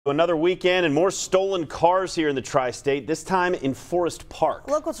Another weekend and more stolen cars here in the tri-state, this time in Forest Park.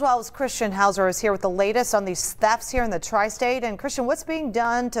 Local 12's Christian Hauser is here with the latest on these thefts here in the tri-state. And Christian, what's being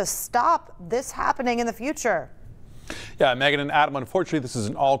done to stop this happening in the future? Yeah, Megan and Adam, unfortunately, this is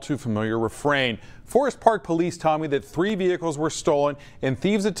an all too familiar refrain. Forest Park police tell me that 3 vehicles were stolen and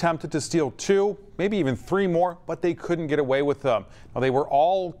thieves attempted to steal 2, maybe even 3 more, but they couldn't get away with them. Now, they were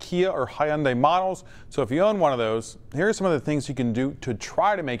all Kia or Hyundai models, so if you own one of those, here are some of the things you can do to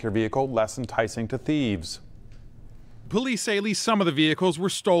try to make your vehicle less enticing to thieves. Police say at least some of the vehicles were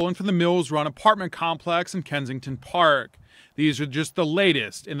stolen from the Mills Run apartment complex in Kensington Park. These are just the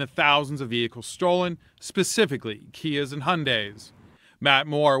latest in the thousands of vehicles stolen, specifically Kias and Hyundais. Matt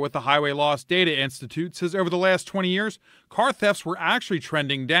Moore with the Highway Loss Data Institute says over the last 20 years, car thefts were actually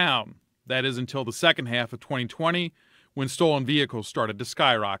trending down. That is until the second half of 2020, when stolen vehicles started to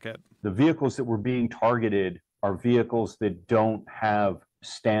skyrocket. The vehicles that were being targeted are vehicles that don't have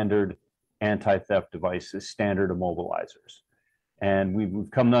standard anti-theft devices, standard immobilizers. And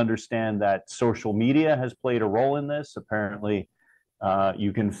we've come to understand that social media has played a role in this. Apparently,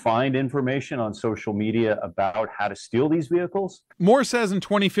 you can find information on social media about how to steal these vehicles. Moore says in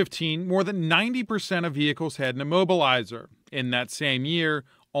 2015, more than 90% of vehicles had an immobilizer. In that same year,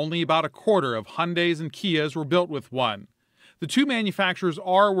 only about a quarter of Hyundais and Kias were built with one. The 2 manufacturers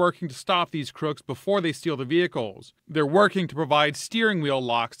are working to stop these crooks before they steal the vehicles. They're working to provide steering wheel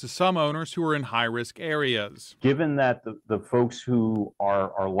locks to some owners who are in high-risk areas. Given that the folks who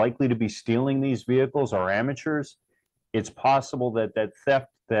are likely to be stealing these vehicles are amateurs, it's possible that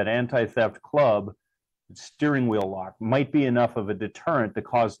that anti-theft club steering wheel lock might be enough of a deterrent to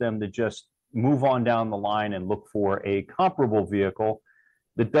cause them to just move on down the line and look for a comparable vehicle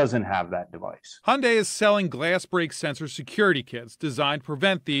that doesn't have that device. Hyundai is selling glass break sensor security kits designed to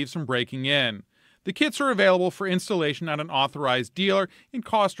prevent thieves from breaking in. The kits are available for installation at an authorized dealer and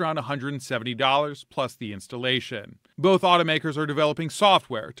cost around $170 plus the installation. Both automakers are developing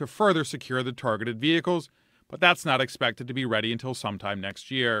software to further secure the targeted vehicles, but that's not expected to be ready until sometime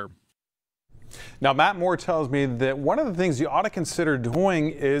next year. Now, Matt Moore tells me that one of the things you ought to consider doing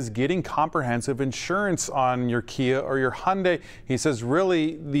is getting comprehensive insurance on your Kia or your Hyundai. He says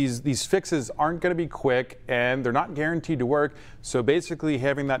really these fixes aren't going to be quick and they're not guaranteed to work. So basically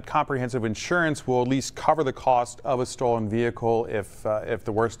having that comprehensive insurance will at least cover the cost of a stolen vehicle if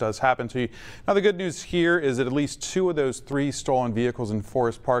the worst does happen to you. Now, the good news here is that at least 2 of those 3 stolen vehicles in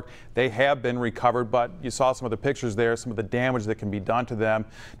Forest Park, they have been recovered, but you saw some of the pictures there, some of the damage that can be done to them.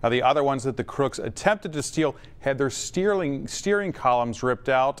 Now, the other ones that the crooks attempted to steal had their steering columns ripped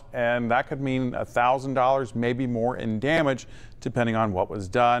out, and that could mean $1,000, maybe more in damage, depending on what was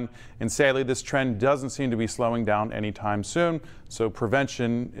done. And sadly, this trend doesn't seem to be slowing down anytime soon, so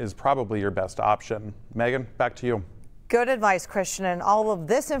prevention is probably your best option. Megan, back to you. Good advice, Christian. And all of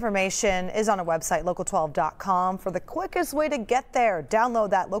this information is on our website, local12.com. For the quickest way to get there, download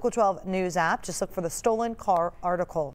that Local 12 News app. Just look for the stolen car article.